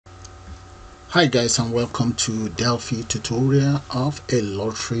Hi guys, and welcome to Delphi tutorial of a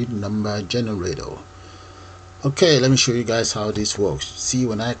lottery number generator. Okay, let me show you guys how this works. See,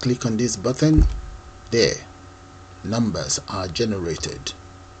 when I click on this button, there numbers are generated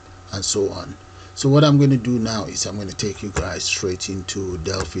and so on. So what I'm going to do now is I'm going to take you guys straight into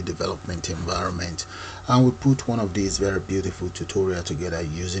Delphi development environment, and we put one of these very beautiful tutorial together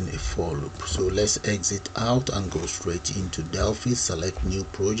using a for loop. So let's exit out and go straight into Delphi. Select new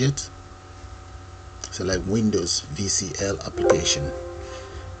project, select Windows VCL application.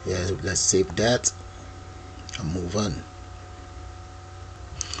 Yeah, let's save that and move on.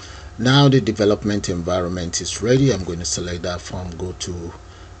 Now the development environment is ready. I'm going to select that form, go to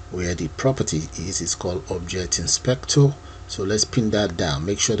where the property is. It's called Object Inspector. So let's pin that down,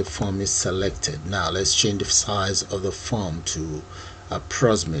 make sure the form is selected. Now let's change the size of the form to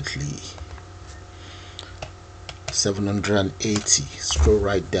approximately 780. Scroll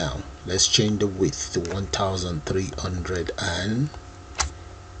right down. Let's change the width to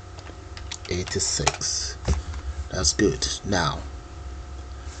 1386. That's good. Now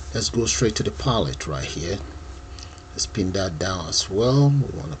let's go straight to the palette right here. Let's pin that down as well. We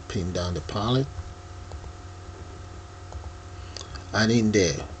want to pin down the palette, and in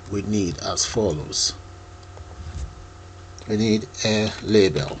there we need as follows. We need a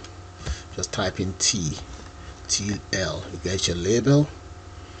label. Just type in TL, you get your label.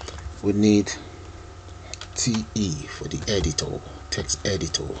 We need TE for the editor, text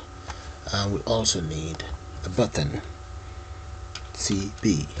editor, and we also need a button,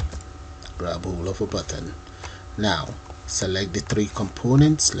 TB, grab hold of a button. Now select the three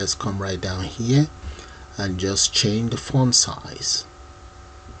components. Let's come right down here and just change the font size.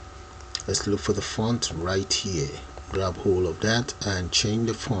 Let's look for the font right here, grab hold of that and change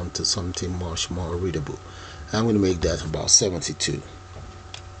the font to something much more readable. I'm going to make that about 72.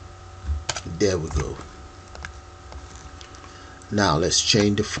 There we go. Now let's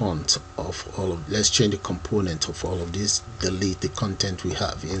change the font of all of, let's change the component of all of this. Delete the content we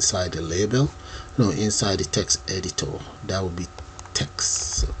have inside the label, no, inside the text editor. That will be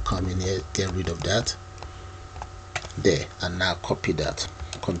text. So come in here, get rid of that there, and now copy that.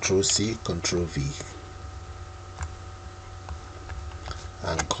 Control C, Control V,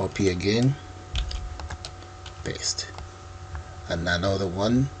 and copy again, paste, and another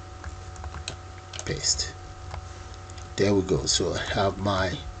one, paste. There we go. So I have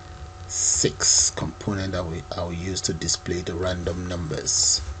my 6 component that I will use to display the random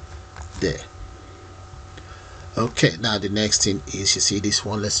numbers there. Okay, now the next thing is, you see this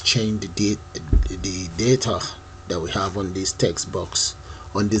one, let's change the data that we have on this text box,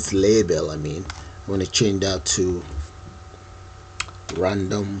 on this label. I'm going to change that to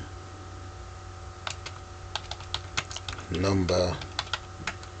random number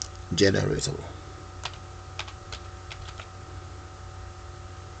generator.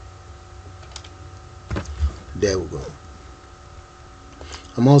 There we go.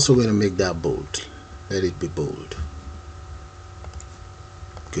 I'm also going to make that bold. Let it be bold.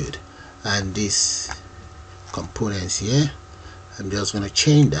 Good. And this components here, I'm just going to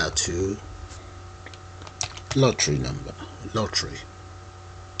change that to lottery number, lottery,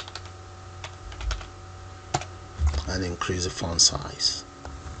 and increase the font size.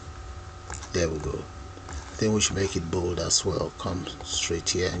 There we go. I think we should make it bold as well. Come straight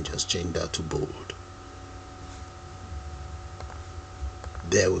here and just change that to bold.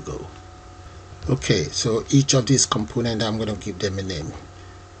 There we go. Okay, so each of these components, I'm going to give them a name.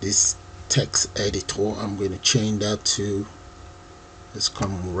 This text editor, I'm going to change that to, let's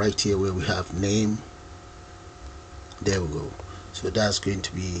come right here where we have name. There we go. So that's going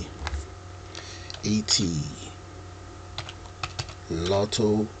to be ET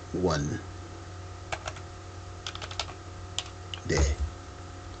Lotto 1 there.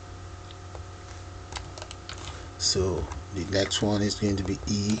 So the next one is going to be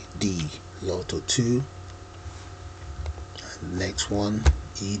ED Lotto 2, and next one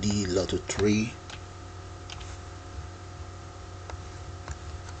ED Lotto 3.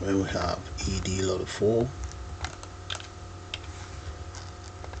 Then we have ED Lotto 4,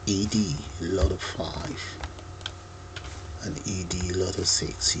 ED Lotto 5, and ED Lotto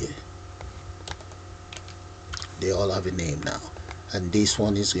 6 here. They all have a name now. And this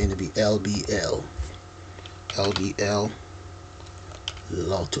one is going to be LBL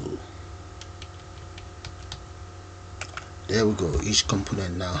Lotto. There we go. Each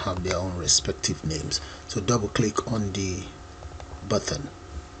component now have their own respective names. So double click on the button.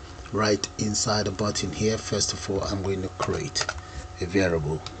 Right inside the button here, first of all, I'm going to create a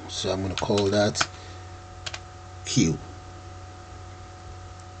variable. So I'm going to call that Q.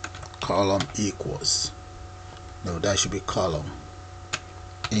 column equals, no, that should be column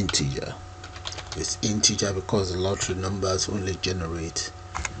integer. It's integer because the lottery numbers only generate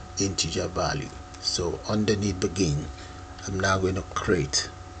integer value. So underneath begin, I'm now going to create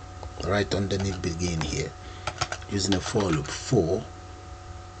right underneath begin here using a for loop for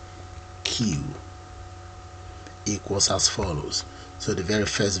q equals as follows. So the very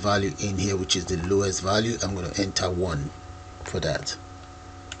first value in here, which is the lowest value, I'm going to enter 1 for that,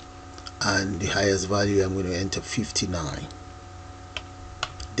 and the highest value I'm going to enter 59.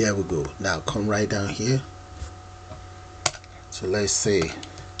 There we go. Now come right down here. So let's say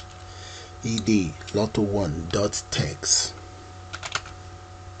ed lotto1 dot text,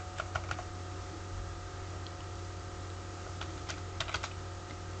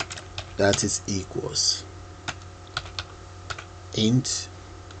 that is equals int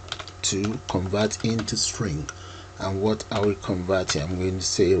to convert into string. And what are we converting? I'm going to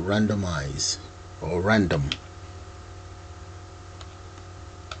say randomize or random,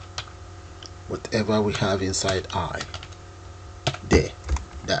 whatever we have inside I. There,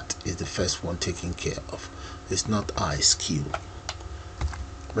 that is the first one taken care of. It's not I, it's q.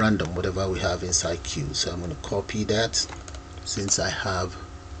 Random, whatever we have inside q. So I'm going to copy that. Since I have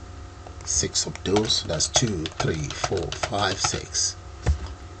 6 of those, that's 2, 3, 4, 5, 6.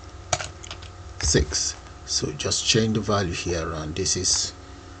 So just change the value here around. This is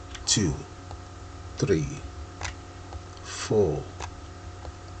 2, 3, 4,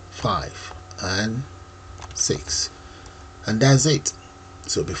 5, and 6, and that's it.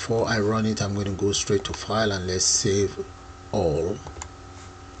 So before I run it, I'm going to go straight to file and let's save all,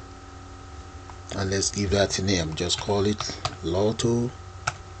 and let's give that a name. Just call it lotto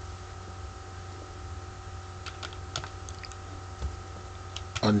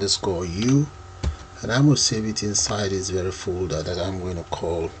underscore u, and I'm going to save it inside this very folder that I'm going to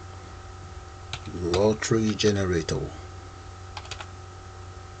call lottery generator.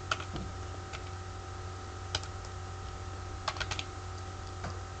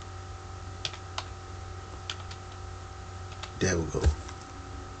 There we go.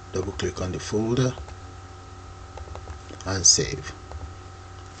 Double click on the folder and save.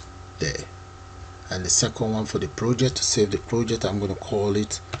 There. And the second one for the project, to save the project, I'm going to call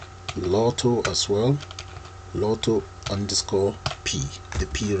it lotto as well, lotto underscore p. The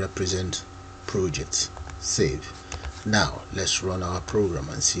p represents project. Save. Now let's run our program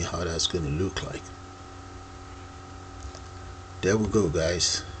and see how that's going to look like. There we go,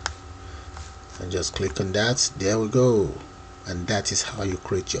 guys, and just click on that. There we go. And that is how you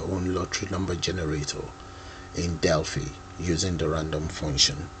create your own lottery number generator in Delphi using the random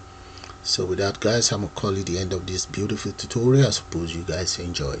function. So with that, guys, I'm gonna call it the end of this beautiful tutorial. I suppose you guys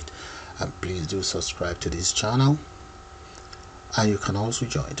enjoyed, and please do subscribe to this channel, and you can also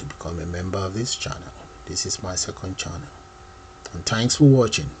join to become a member of this channel. This is my second channel, and thanks for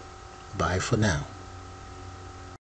watching. Bye for now.